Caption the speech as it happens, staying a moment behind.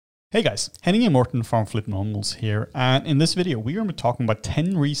Hey guys, Henning and Morten from Flip Normals here, and in this video we are talking about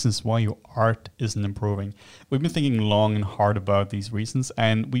 10 reasons why your art isn't improving. We've been thinking long and hard about these reasons,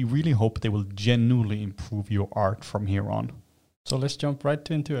 and we really hope they will genuinely improve your art from here on. So let's jump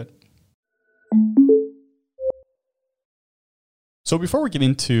right into it. So before we get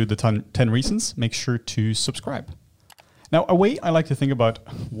into the 10 reasons, make sure to subscribe. Now, a way I like to think about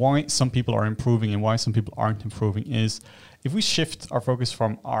why some people are improving and why some people aren't improving is if we shift our focus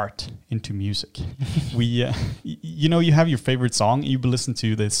from art into music. You have your favorite song, you've been listening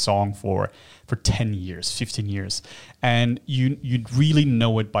to this song for 10 years, 15 years, and you really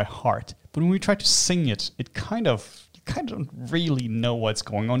know it by heart. But when we try to sing it, you kind of don't really know what's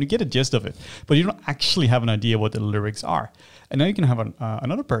going on. You get a gist of it, but you don't actually have an idea what the lyrics are. And now you can have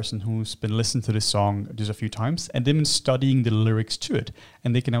another person who's been listening to this song just a few times and they've been studying the lyrics to it,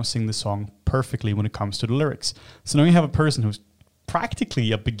 and they can now sing the song perfectly when it comes to the lyrics. So now you have a person who's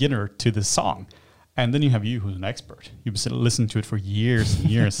practically a beginner to the song, and then you have you who's an expert. You've been listening to it for years and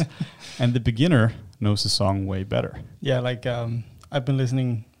years, and the beginner knows the song way better. Yeah, I've been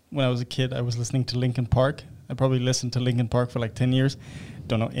listening, when I was a kid, I was listening to Linkin Park. I probably listened to Linkin Park for like 10 years.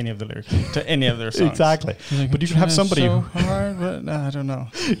 Don't know any of the lyrics to any of their songs. Exactly. But you can have somebody so hard, but I don't know.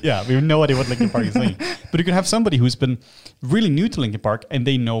 Yeah, we have no idea what Linkin Park is saying. But you can have somebody who's been really new to Linkin Park and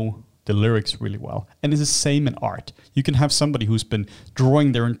they know the lyrics really well. And it's the same in art. You can have somebody who's been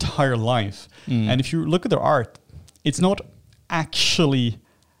drawing their entire life. And if you look at their art, it's not actually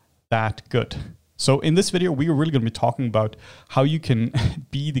that good. So in this video, we are really going to be talking about how you can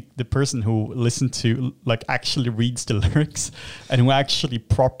be the person who listens to, actually reads the lyrics and who actually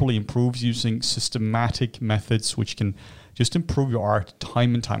properly improves using systematic methods which can just improve your art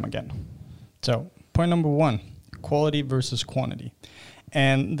time and time again. So point number one, quality versus quantity.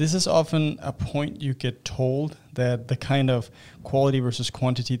 And this is often a point you get told, that the kind of quality versus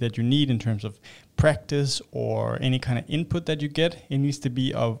quantity that you need in terms of practice or any kind of input that you get, it needs to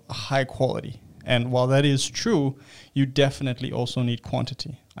be of high quality. And while that is true, you definitely also need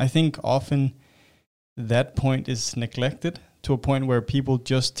quantity. I think often that point is neglected to a point where people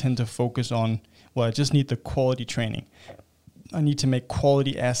just tend to focus on, well, I just need the quality training. I need to make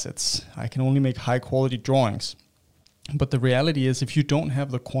quality assets. I can only make high quality drawings. But the reality is, if you don't have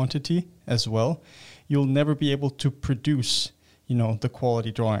the quantity as well, you'll never be able to produce, the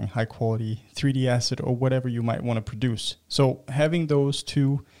quality drawing, high quality 3D asset or whatever you might want to produce. So having those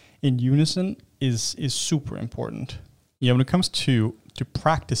two in unison is super important. Yeah, when it comes to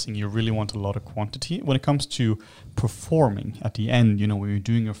practicing, you really want a lot of quantity. When it comes to performing at the end, when you're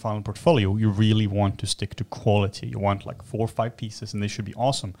doing your final portfolio, you really want to stick to quality. You want 4 or 5 pieces and they should be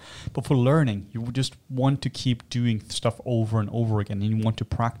awesome. But for learning, you just want to keep doing stuff over and over again, and you want to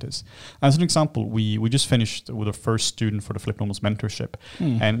practice. As an example, we just finished with our first student for the Flip Normals mentorship.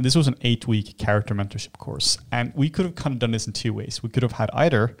 And this was an 8-week character mentorship course. And we could have kind of done this in 2 ways. We could have had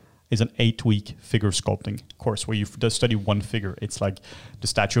either is an 8-week figure sculpting course where you just study one figure. It's like the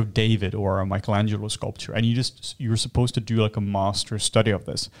statue of David or a Michelangelo sculpture. And you're supposed to do a master study of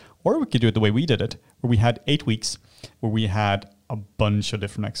this. Or we could do it the way we did it, where we had 8 weeks, where we had a bunch of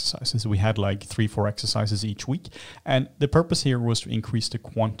different exercises. We had 3-4 exercises each week. And the purpose here was to increase the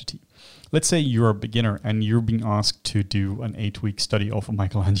quantity. Let's say you're a beginner and you're being asked to do an 8-week study of a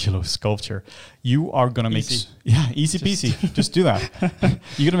Michelangelo sculpture. You are going to make... easy peasy. Just do that.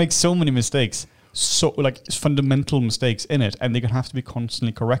 You're going to make so many mistakes. So fundamental mistakes in it, and they're going to have to be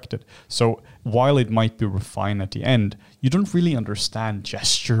constantly corrected. So while it might be refined at the end, you don't really understand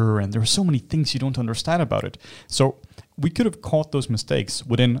gesture, and there are so many things you don't understand about it. So we could have caught those mistakes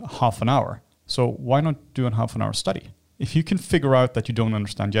within half an hour. So why not do a half an hour study? If you can figure out that you don't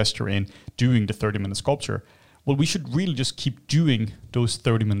understand gesture in doing the 30-minute sculpture, well, we should really just keep doing those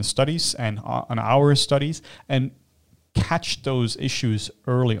 30-minute studies and an hour studies and catch those issues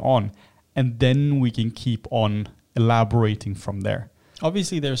early on. And then we can keep on elaborating from there.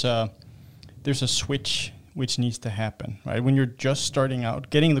 Obviously, there's a switch which needs to happen, right? When you're just starting out,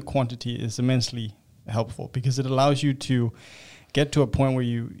 getting the quantity is immensely helpful because it allows you to get to a point where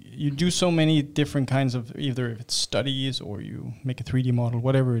you do so many different kinds of, either if it's studies or you make a 3D model,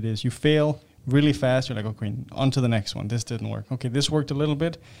 whatever it is, you fail really fast. You're like, okay, on to the next one. This didn't work. Okay, this worked a little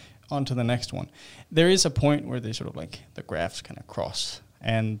bit. On to the next one. There is a point where they sort of the graphs kind of cross.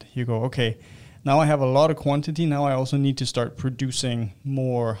 And you go, okay, now I have a lot of quantity. Now I also need to start producing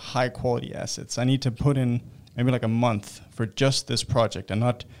more high quality assets. I need to put in maybe a month for just this project and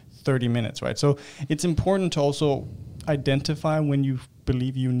not 30 minutes, right? So it's important to also identify when you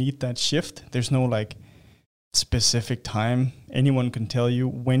believe you need that shift. There's no like specific time anyone can tell you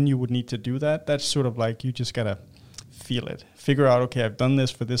when you would need to do that. That's sort of like you just gotta feel it. Figure out, okay, I've done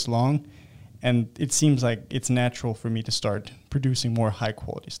this for this long, and it seems like it's natural for me to start producing more high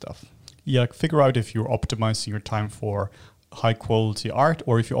quality stuff. Yeah, like figure out if you're optimizing your time for high quality art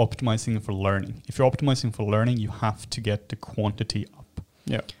or if you're optimizing it for learning. If you're optimizing for learning, you have to get the quantity up.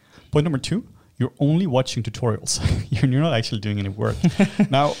 Yeah. Point number 2, you're only watching tutorials. You're not actually doing any work.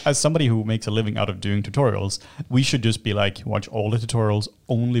 Now, as somebody who makes a living out of doing tutorials, we should just be like, watch all the tutorials,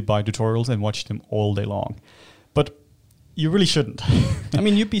 only buy tutorials and watch them all day long. But you really shouldn't. I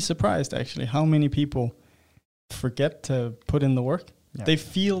mean, you'd be surprised actually how many people forget to put in the work. Yeah. They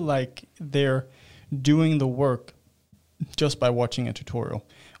feel like they're doing the work just by watching a tutorial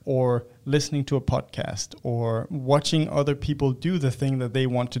or listening to a podcast or watching other people do the thing that they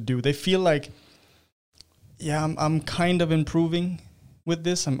want to do. They feel like, yeah, I'm kind of improving with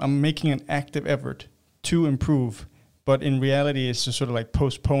this. I'm making an active effort to improve. But in reality, it's just sort of like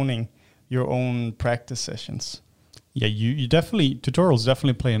postponing your own practice sessions. Yeah, you definitely, tutorials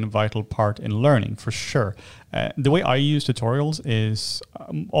definitely play a vital part in learning, for sure. The way I use tutorials is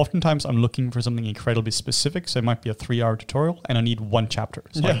oftentimes I'm looking for something incredibly specific. So it might be a 3-hour tutorial and I need 1 chapter.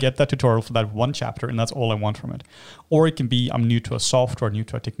 So I get that tutorial for that 1 chapter and that's all I want from it. Or it can be I'm new to a software, new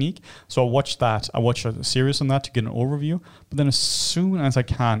to a technique. So I'll watch that. I watch a series on that to get an overview. But then as soon as I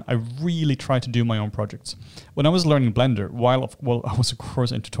can, I really try to do my own projects. When I was learning Blender, I was of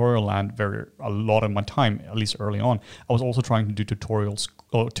course in tutorial land a lot of my time, at least early on. I was also trying to do tutorials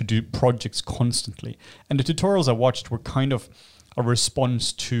or to do projects constantly. And the tutorials I watched were kind of a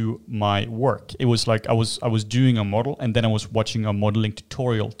response to my work. It was like I was doing a model and then I was watching a modeling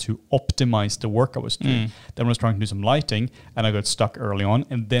tutorial to optimize the work I was doing. Then I was trying to do some lighting and I got stuck early on,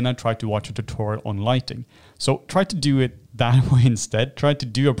 and then I tried to watch a tutorial on lighting. So try to do it that way instead. Try to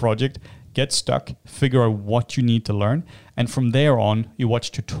do a project, get stuck, figure out what you need to learn, and from there on you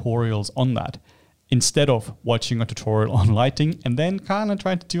watch tutorials on that, instead of watching a tutorial on lighting and then kind of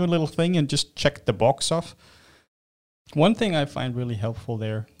trying to do a little thing and just check the box off. One thing I find really helpful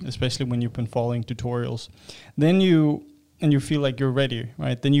there, especially when you've been following tutorials, then you feel like you're ready,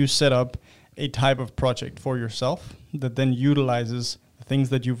 right? Then you set up a type of project for yourself that then utilizes the things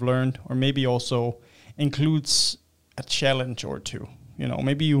that you've learned, or maybe also includes a challenge or two. You know,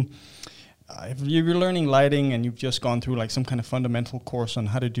 maybe if you're learning lighting and you've just gone through like some kind of fundamental course on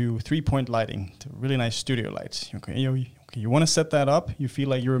how to do 3-point lighting to really nice studio lights. Okay, you want to set that up. You feel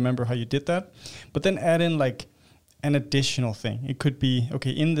like you remember how you did that, but then add in like an additional thing. It could be,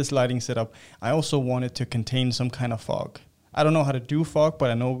 okay, in this lighting setup, I also want it to contain some kind of fog. I don't know how to do fog, but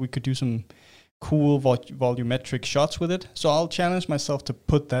I know we could do some cool volumetric shots with it. So I'll challenge myself to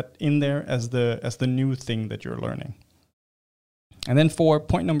put that in there as the new thing that you're learning. And then for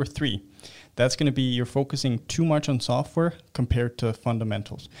point number 3, that's going to be you're focusing too much on software compared to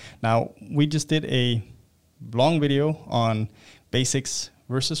fundamentals. Now, we just did a long video on basics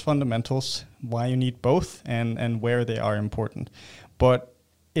versus fundamentals, why you need both and where they are important. But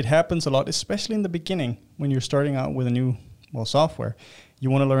it happens a lot, especially in the beginning when you're starting out with a new software.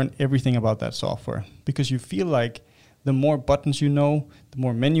 You want to learn everything about that software because you feel like the more buttons you know, the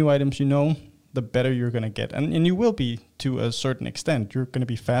more menu items you know, the better you're going to get. And you will be to a certain extent. You're going to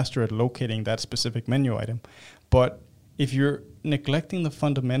be faster at locating that specific menu item. But if you're neglecting the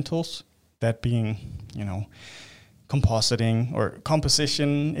fundamentals, that being, compositing or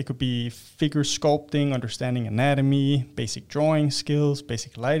composition, it could be figure sculpting, understanding anatomy, basic drawing skills,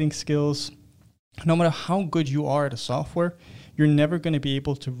 basic lighting skills. No matter how good you are at a software, you're never going to be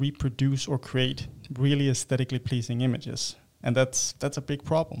able to reproduce or create really aesthetically pleasing images. And that's a big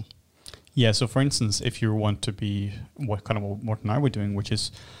problem. Yeah, so for instance, if you want to be what Morten and I were doing, which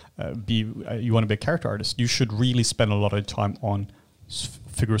is you want to be a character artist, you should really spend a lot of time on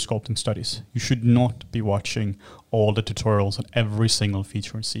figure sculpting studies. You should not be watching all the tutorials on every single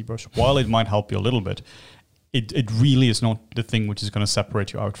feature in ZBrush. While it might help you a little bit, it really is not the thing which is going to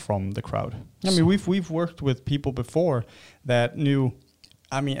separate you out from the crowd. I mean, we've worked with people before that knew,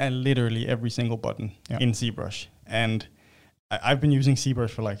 literally every single button in ZBrush. And I've been using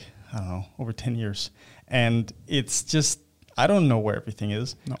ZBrush for over 10 years. And it's just, I don't know where everything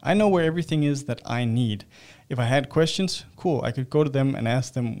is. No. I know where everything is that I need. If I had questions, cool, I could go to them and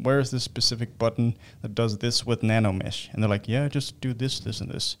ask them, where is this specific button that does this with nanomesh? And they're like, yeah, just do this, this,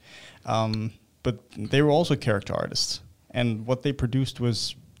 and this. But they were also character artists. And what they produced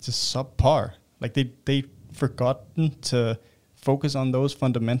was just subpar. Like they forgotten to focus on those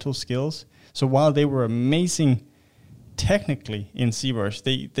fundamental skills. So while they were amazing technically in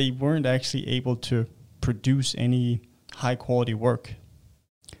ZBrush, they weren't actually able to produce any high quality work.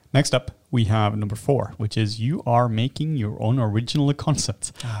 Next up, we have number 4, which is you are making your own original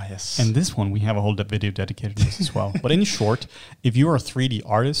concept. Ah, yes. And this one, we have a whole video dedicated to this as well. But in short, if you are a 3D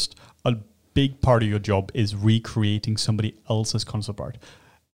artist, a big part of your job is recreating somebody else's concept art.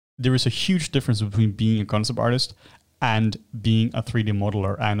 There is a huge difference between being a concept artist and being a 3D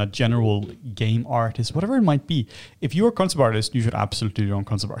modeler and a general game artist, whatever it might be. If you're a concept artist, you should absolutely do your own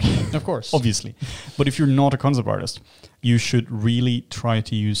concept art. Of course. Obviously. But if you're not a concept artist, you should really try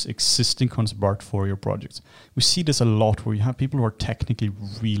to use existing concept art for your projects. We see this a lot where you have people who are technically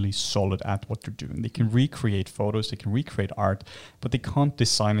really solid at what they're doing. They can recreate photos, they can recreate art, but they can't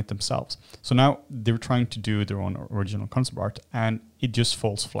design it themselves. So now they're trying to do their own original concept art and it just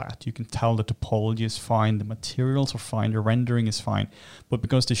falls flat. You can tell the topology is fine, the materials are fine, the rendering is fine, but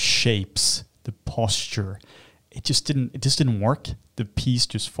because the shapes, the posture, it just didn't work. The piece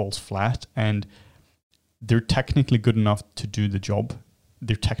just falls flat, and they're technically good enough to do the job.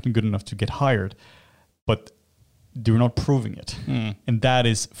 They're technically good enough to get hired, but they're not proving it. And that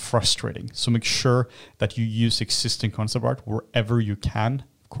is frustrating. So make sure that you use existing concept art wherever you can.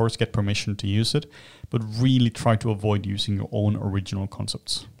 Of course, get permission to use it, but really try to avoid using your own original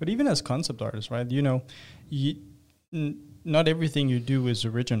concepts. But even as concept artists, right? You know, not everything you do is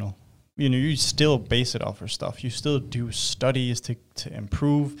original. You know, you still base it off of stuff. You still do studies to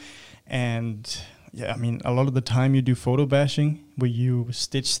improve. And yeah, I mean, a lot of the time you do photo bashing where you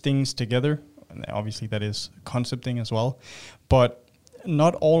stitch things together. And obviously that is concepting as well. But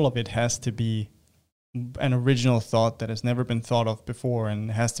not all of it has to be an original thought that has never been thought of before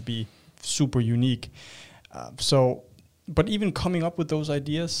and has to be super unique. But even coming up with those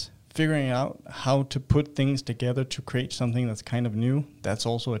ideas, figuring out how to put things together to create something that's kind of new, that's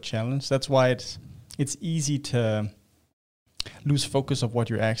also a challenge. That's why it's easy to lose focus of what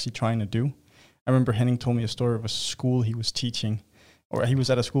you're actually trying to do. I remember Henning told me a story of a school he was teaching, or he was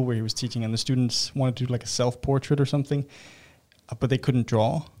at a school where he was teaching, and the students wanted to do like a self-portrait or something, but they couldn't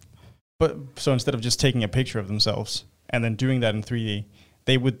draw. So instead of just taking a picture of themselves and then doing that in 3D,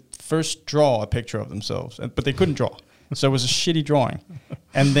 they would first draw a picture of themselves, but they couldn't draw. So it was a shitty drawing.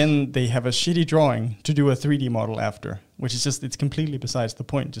 And then they have a shitty drawing to do a 3D model after, which is just, it's completely besides the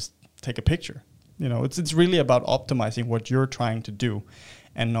point. Just take a picture. You know, it's really about optimizing what you're trying to do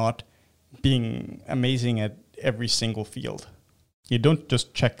and not being amazing at every single field. You don't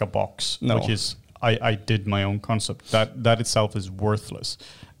just check a box, No. which is, I did my own concept. That itself is worthless.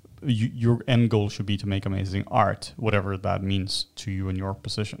 Your end goal should be to make amazing art, whatever that means to you in your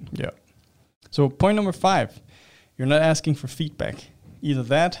position. Yeah. So point number 5, you're not asking for feedback. Either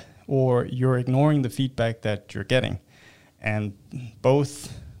that or you're ignoring the feedback that you're getting. And both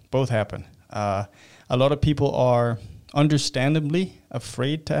happen. A lot of people are understandably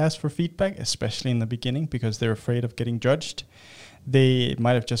afraid to ask for feedback, especially in the beginning, because they're afraid of getting judged. They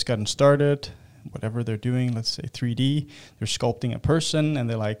might have just gotten started, whatever they're doing, let's say 3D, they're sculpting a person and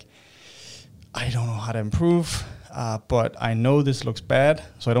they're like, I don't know how to improve, but I know this looks bad,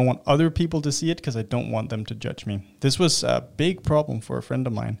 so I don't want other people to see it because I don't want them to judge me. This was a big problem for a friend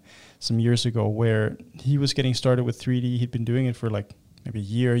of mine some years ago where he was getting started with 3D. He'd been doing it for like maybe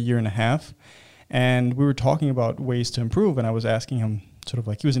a year and a half. And we were talking about ways to improve. And I was asking him sort of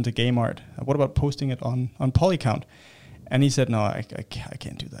like, he was into game art. What about posting it on Polycount? And he said, no, I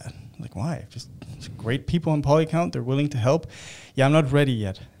can't do that. I'm like, why? Just great people on Polycount. They're willing to help. Yeah, I'm not ready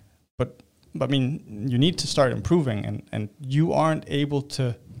yet. But I mean, you need to start improving, and you aren't able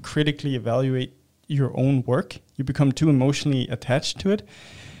to critically evaluate your own work. You become too emotionally attached to it.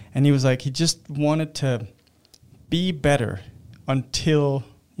 And he was like, he just wanted to be better until,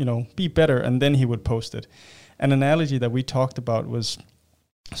 be better, and then he would post it. An analogy that we talked about was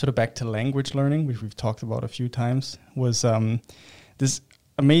sort of back to language learning, which we've talked about a few times, was this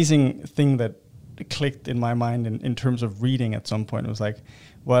amazing thing that clicked in my mind in terms of reading at some point. It was like,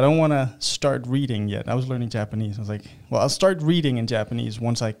 well, I don't want to start reading yet. I was learning Japanese. I was like, well, I'll start reading in Japanese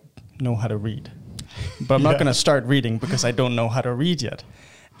once I know how to read. But I'm not going to start reading because I don't know how to read yet.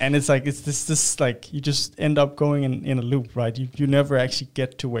 And it's like, it's this like, you just end up going in a loop, right? You never actually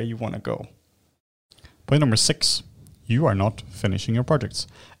get to where you want to go. Point number 6, you are not finishing your projects.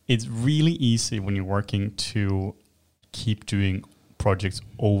 It's really easy when you're working to keep doing projects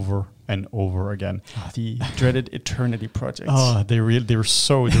over and over again. The dreaded eternity projects. Oh, they were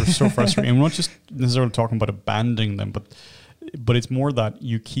so frustrating. And we're not just necessarily talking about abandoning them, but it's more that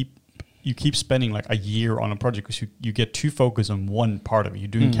you keep spending like a year on a project because you get too focused on one part of it. You're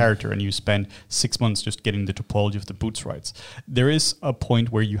doing character and you spend 6 months just getting the topology of the boots right. There is a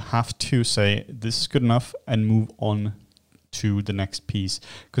point where you have to say, this is good enough, and move on to the next piece.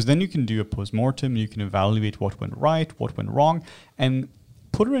 Because then you can do a post-mortem, you can evaluate what went right, what went wrong, and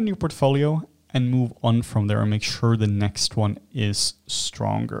put it in your portfolio and move on from there and make sure the next one is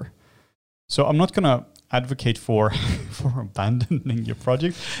stronger. So I'm not going to advocate for abandoning your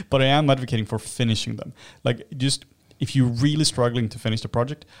project, but I am advocating for finishing them. Like, just if you're really struggling to finish the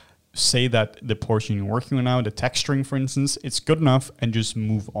project, say that the portion you're working on now, the texturing, for instance, it's good enough, and just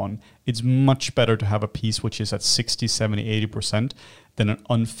move on. It's much better to have a piece which is at 60, 70, 80% than an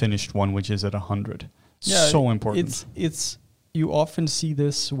unfinished one which is at 100. Yeah, so important. It's you often see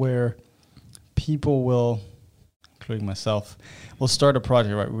this where people will, including myself, will start a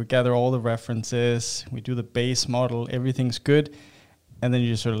project, right? We gather all the references, we do the base model, everything's good, and then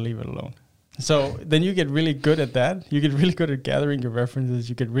you just sort of leave it alone. So then you get really good at that. You get really good at gathering your references.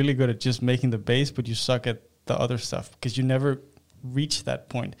 You get really good at just making the base, but you suck at the other stuff because you never reach that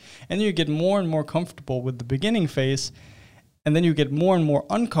point. And you get more and more comfortable with the beginning phase, and then you get more and more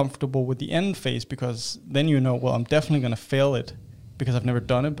uncomfortable with the end phase because then you know, well, I'm definitely going to fail it because I've never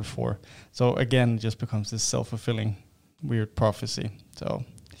done it before. So again, it just becomes this self-fulfilling weird prophecy. So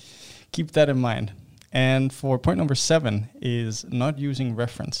keep that in mind. And for point number 7 is not using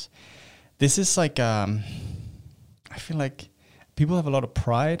reference. This is like, I feel like people have a lot of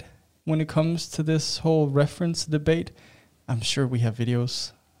pride when it comes to this whole reference debate. I'm sure we have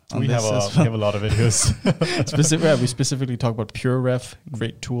videos on this as well. We have a lot of videos. We specifically talk about PureRef,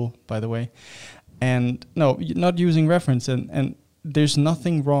 great tool, by the way. And no, not using reference. And there's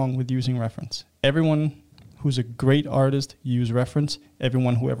nothing wrong with using reference. Everyone who's a great artist use reference.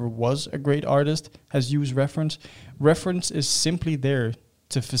 Everyone who ever was a great artist has used reference. Reference is simply there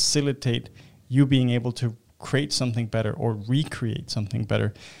to facilitate you being able to create something better or recreate something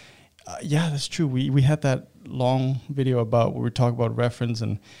better. Yeah, that's true. We had that long video about where we talk about reference,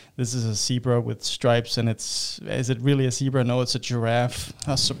 and this is a zebra with stripes, and is it really a zebra? No, it's a giraffe.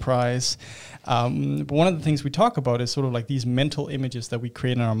 A surprise. But one of the things we talk about is sort of like these mental images that we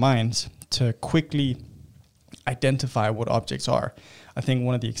create in our minds to quickly identify what objects are. I think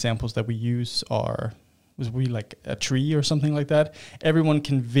one of the examples that we use was like a tree or something like that. Everyone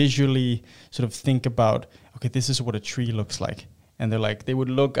can visually sort of think about, okay, this is what a tree looks like. And they would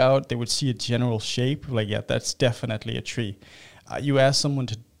look out, they would see a general shape, like, yeah, that's definitely a tree. You ask someone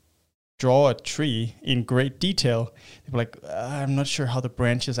to draw a tree in great detail, they'd be like, I'm not sure how the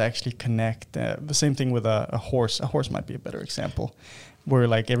branches actually connect. The same thing with a horse. A horse might be a better example, where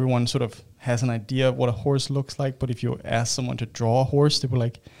like everyone sort of has an idea of what a horse looks like, but if you ask someone to draw a horse, they were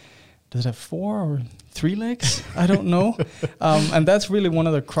like, does it have 4 or 3 legs? I don't know. And that's really one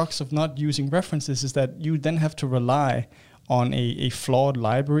of the crux of not using references, is that you then have to rely on a flawed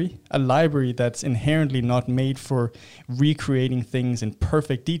library, a library that's inherently not made for recreating things in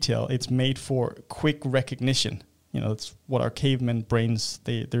perfect detail. It's made for quick recognition. It's what our caveman brains,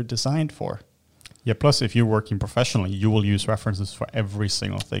 they're designed for. Yeah, plus if you're working professionally, you will use references for every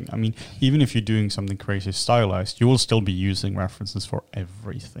single thing. I mean, even if you're doing something crazy stylized, you will still be using references for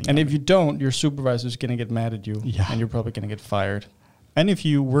everything. And if you don't, your supervisor's going to get mad at you, and you're probably going to get fired. And if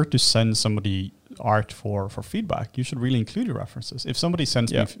you were to send somebody art for feedback, you should really include your references. If somebody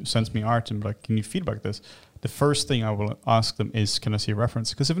sends me art and be like, can you feedback this? The first thing I will ask them is, can I see a reference?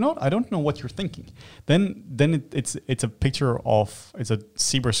 Because if not, I don't know what you're thinking. Then it's a picture of, it's a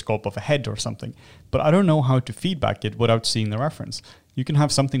zebra sculpt of a head or something. But I don't know how to feedback it without seeing the reference. You can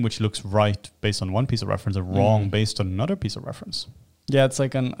have something which looks right based on one piece of reference and wrong based on another piece of reference. Yeah, it's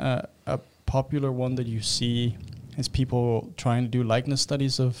like a popular one that you see is people trying to do likeness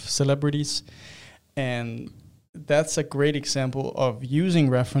studies of celebrities. And that's a great example of using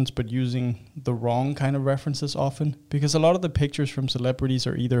reference, but using the wrong kind of references often, because a lot of the pictures from celebrities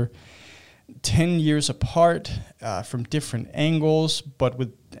are either 10 years apart from different angles,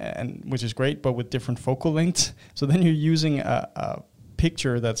 which is great, but with different focal lengths. So then you're using a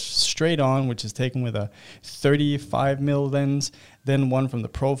picture that's straight on, which is taken with a 35mm lens, then one from the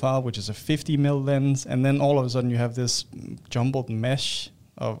profile, which is a 50mm lens, and then all of a sudden you have this jumbled mesh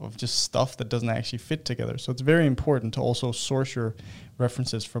of just stuff that doesn't actually fit together. So it's very important to also source your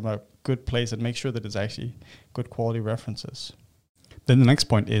references from a good place and make sure that it's actually good quality references. Then the next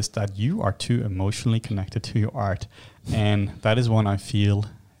point is that you are too emotionally connected to your art. And that is one I feel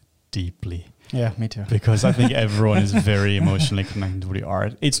deeply. Yeah, me too. Because I think everyone is very emotionally connected with the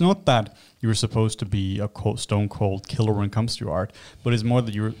art. It's not that you're supposed to be a stone cold killer when it comes to your art, but it's more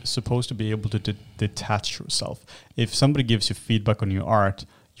that you're supposed to be able to detach yourself. If somebody gives you feedback on your art,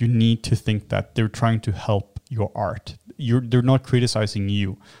 you need to think that they're trying to help your art. They're not criticizing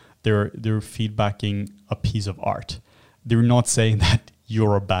you. They're feedbacking a piece of art. They're not saying that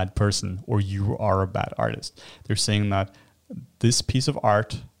you're a bad person or you are a bad artist. They're saying that this piece of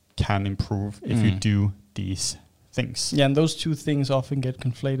art can improve if you do these things. Yeah, and those two things often get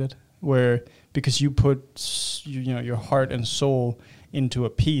conflated, where because you put your heart and soul into a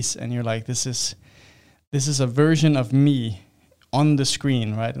piece, and you're like, this is a version of me on the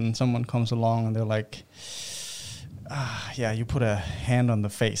screen, right? And someone comes along and they're like, yeah, you put a hand on the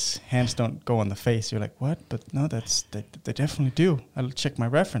face. Hands don't go on the face. You're like, what? But no, they definitely do. I'll check my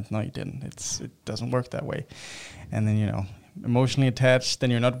reference. No, you didn't. It doesn't work that way. And then, emotionally attached,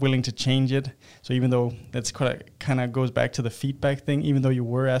 then you're not willing to change it. So even though that's kind of goes back to the feedback thing, even though you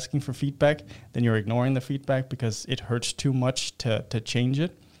were asking for feedback, then you're ignoring the feedback because it hurts too much to change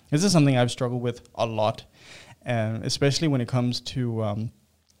it. This is something I've struggled with a lot, especially when it comes to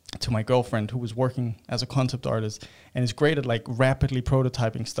my girlfriend, who was working as a concept artist and is great at like rapidly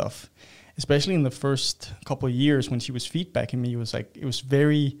prototyping stuff. Especially in the first couple of years when she was feedbacking me, it was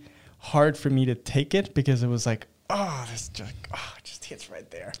very hard for me to take it because it was like, it just hits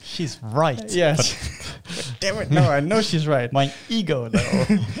right there. She's right. Yes. But damn it, no, I know she's right. My ego, though.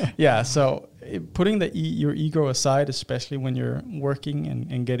 Yeah, so putting your ego aside, especially when you're working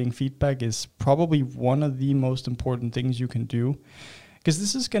and getting feedback, is probably one of the most important things you can do. Because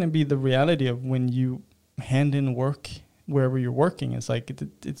this is going to be the reality of when you hand in work wherever you're working. It's like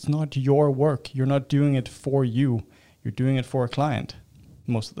it's not your work. You're not doing it for you. You're doing it for a client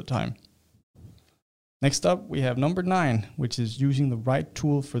most of the time. Next up, we have number 9, which is using the right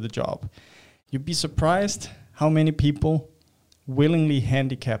tool for the job. You'd be surprised how many people willingly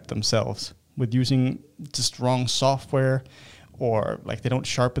handicap themselves with using just wrong software, or like they don't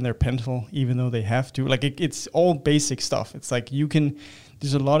sharpen their pencil even though they have to. Like it's all basic stuff. It's like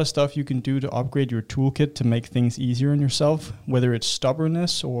there's a lot of stuff you can do to upgrade your toolkit to make things easier on yourself, whether it's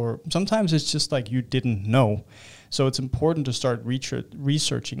stubbornness or sometimes it's just like you didn't know. So it's important to start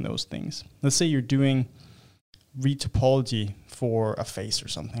researching those things. Let's say you're doing retopology for a face or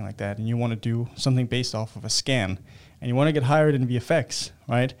something like that, and you want to do something based off of a scan, and you want to get hired in VFX,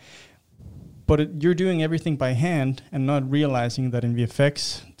 right? But you're doing everything by hand and not realizing that in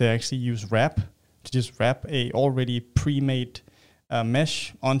VFX, they actually use wrap to just wrap a already pre-made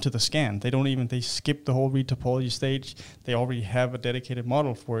mesh onto the scan. They skip the whole retopology stage. They already have a dedicated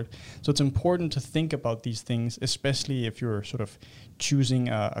model for it. So it's important to think about these things, especially if you're sort of choosing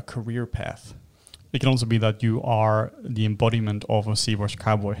a career path. It can also be that you are the embodiment of a ZBrush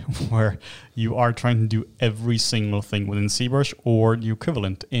cowboy, where you are trying to do every single thing within ZBrush or the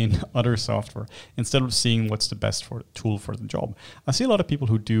equivalent in other software, instead of seeing what's the best tool for the job. I see a lot of people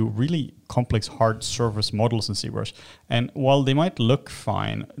who do really complex hard surface models in ZBrush, and while they might look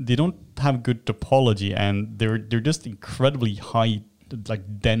fine, they don't have good topology, and they're just incredibly high,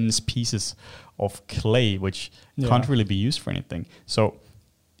 like dense pieces of clay, which can't really be used for anything. So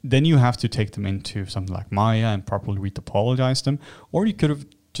then you have to take them into something like Maya and properly retopologize them. Or you could have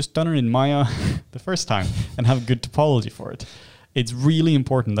just done it in Maya the first time and have good topology for it. It's really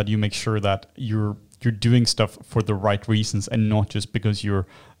important that you make sure that you're doing stuff for the right reasons and not just because you're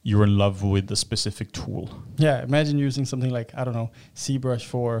in love with the specific tool. Yeah, imagine using something like, ZBrush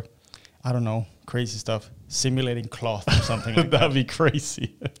for, crazy stuff, simulating cloth or something like that. That'd be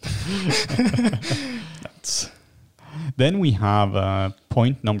crazy. Then we have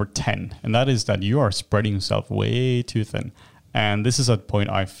point number 10, and that is that you are spreading yourself way too thin. And this is a point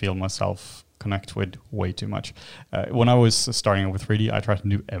I feel myself connect with way too much. When I was starting with 3D, I tried to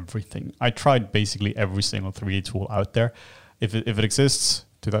do everything. I tried basically every single 3D tool out there. If it exists,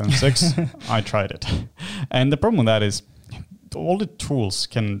 2006, I tried it. And the problem with that is all the tools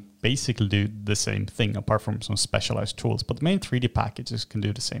can basically do the same thing, apart from some specialized tools. But the main 3D packages can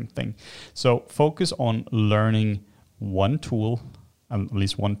do the same thing. So focus on learning one tool, at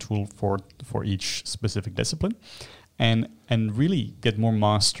least one tool for each specific discipline, and really get more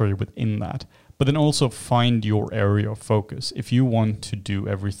mastery within that. But then also find your area of focus. If you want to do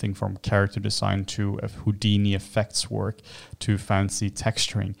everything from character design to Houdini effects work to fancy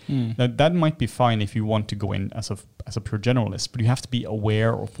texturing, that might be fine if you want to go in as a pure generalist, but you have to be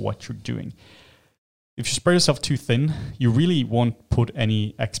aware of what you're doing. If you spread yourself too thin, you really won't put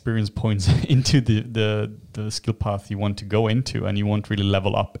any experience points into the skill path you want to go into, and you won't really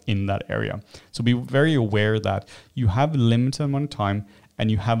level up in that area. So be very aware that you have a limited amount of time and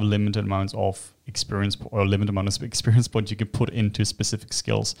you have limited amounts of experience or limited amount of experience points you can put into specific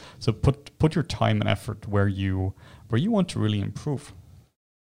skills. So put your time and effort where you want to really improve.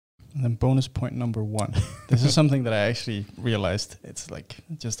 And then bonus point number 1. This is something that I actually realized. It's like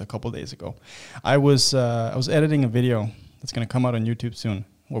just a couple days ago. I was editing a video that's going to come out on YouTube soon,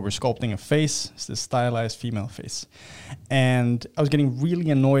 where we're sculpting a face. It's this stylized female face. And I was getting really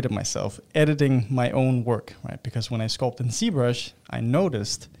annoyed at myself editing my own work, right? Because when I sculpt in ZBrush, I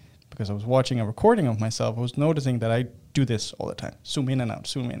noticed because I was watching a recording of myself. I was noticing that I do this all the time. Zoom in and out,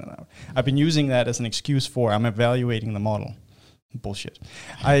 zoom in and out. I've been using that as an excuse for I'm evaluating the model. Bullshit.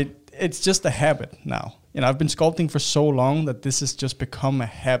 It's just a habit now. You know, I've been sculpting for so long that this has just become a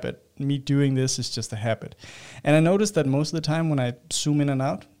habit. Me doing this is just a habit. And I noticed that most of the time when I zoom in and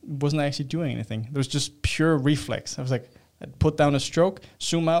out, it wasn't actually doing anything. It was just pure reflex. I was like, I'd put down a stroke,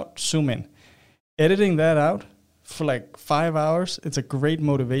 zoom out, zoom in. Editing that out for like 5 hours, it's a great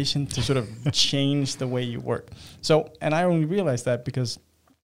motivation to sort of change the way you work. So, and I only realized that because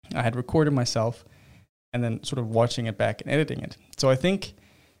I had recorded myself and then sort of watching it back and editing it. So I think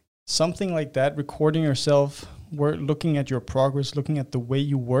something like that, recording yourself, looking at your progress, looking at the way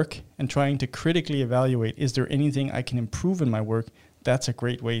you work and trying to critically evaluate, is there anything I can improve in my work? That's a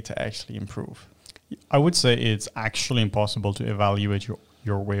great way to actually improve. I would say it's actually impossible to evaluate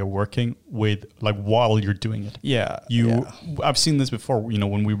your way of working with like while you're doing it. Yeah. I've seen this before, you know,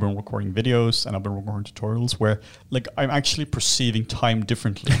 when we've been recording videos and I've been recording tutorials where like I'm actually perceiving time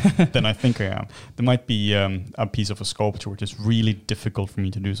differently than I think I am. There might be a piece of a sculpture which is really difficult for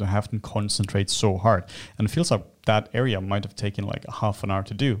me to do, so I have to concentrate so hard. And it feels like that area might have taken like a half an hour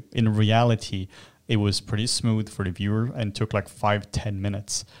to do. In reality, it was pretty smooth for the viewer and took like 5-10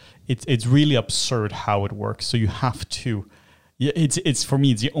 minutes. It's really absurd how it works. So you have to. Yeah, it's for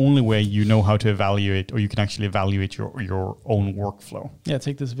me, it's the only way you know how to evaluate, or you can actually evaluate your own workflow. Yeah,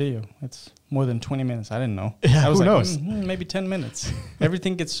 take this video. It's more than 20 minutes. I didn't know. Yeah, I was who like, knows? Maybe 10 minutes.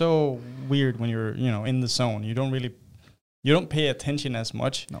 Everything gets so weird when you're, you know, in the zone. You don't pay attention as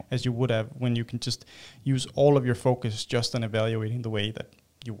much as you would have when you can just use all of your focus just on evaluating the way that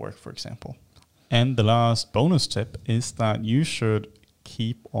you work, for example. And the last bonus tip is that you should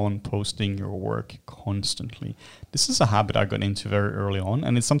keep on posting your work constantly. This is a habit I got into very early on,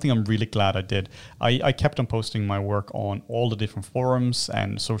 and it's something I'm really glad I did. I kept on posting my work on all the different forums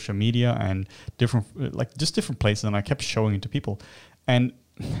and social media and different places, and I kept showing it to people. And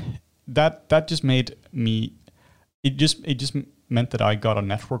that just made me, it just meant that I got a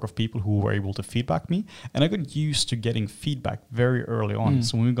network of people who were able to feedback me, and I got used to getting feedback very early on.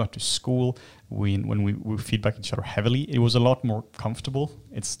 So when we got to school, when we feedback each other heavily, it was a lot more comfortable.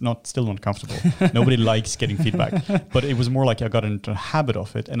 It's still not comfortable. Nobody likes getting feedback, but it was more like I got into a habit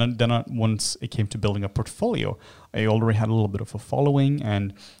of it. And then once it came to building a portfolio, I already had a little bit of a following,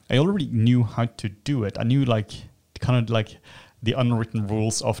 and I already knew how to do it. I knew kind of the unwritten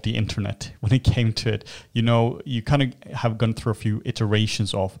rules of the internet when it came to it. You know, you kind of have gone through a few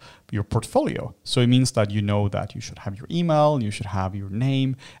iterations of your portfolio. So it means that you know that you should have your email, you should have your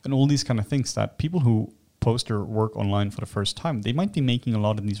name, and all these kind of things that people who post their work online for the first time, they might be making a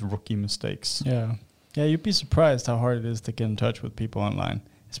lot of these rookie mistakes. Yeah. Yeah, you'd be surprised how hard it is to get in touch with people online,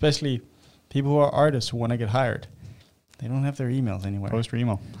 especially people who are artists who want to get hired. They don't have their emails anywhere. Post your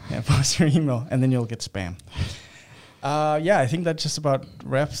email. Yeah, post your email, and then you'll get spam. I think that just about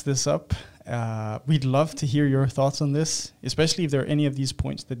wraps this up. We'd love to hear your thoughts on this, especially if there are any of these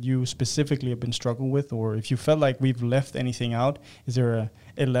points that you specifically have been struggling with, or if you felt like we've left anything out. Is there a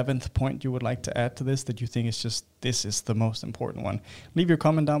 11th point you would like to add to this that you think is just, this is the most important one? Leave your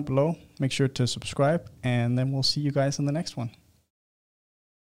comment down below. Make sure to subscribe, and then we'll see you guys in the next one.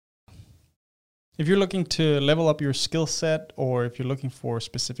 If you're looking to level up your skill set, or if you're looking for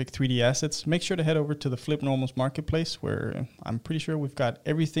specific 3D assets, make sure to head over to the FlippedNormals marketplace, where I'm pretty sure we've got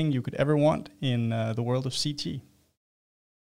everything you could ever want in the world of CG.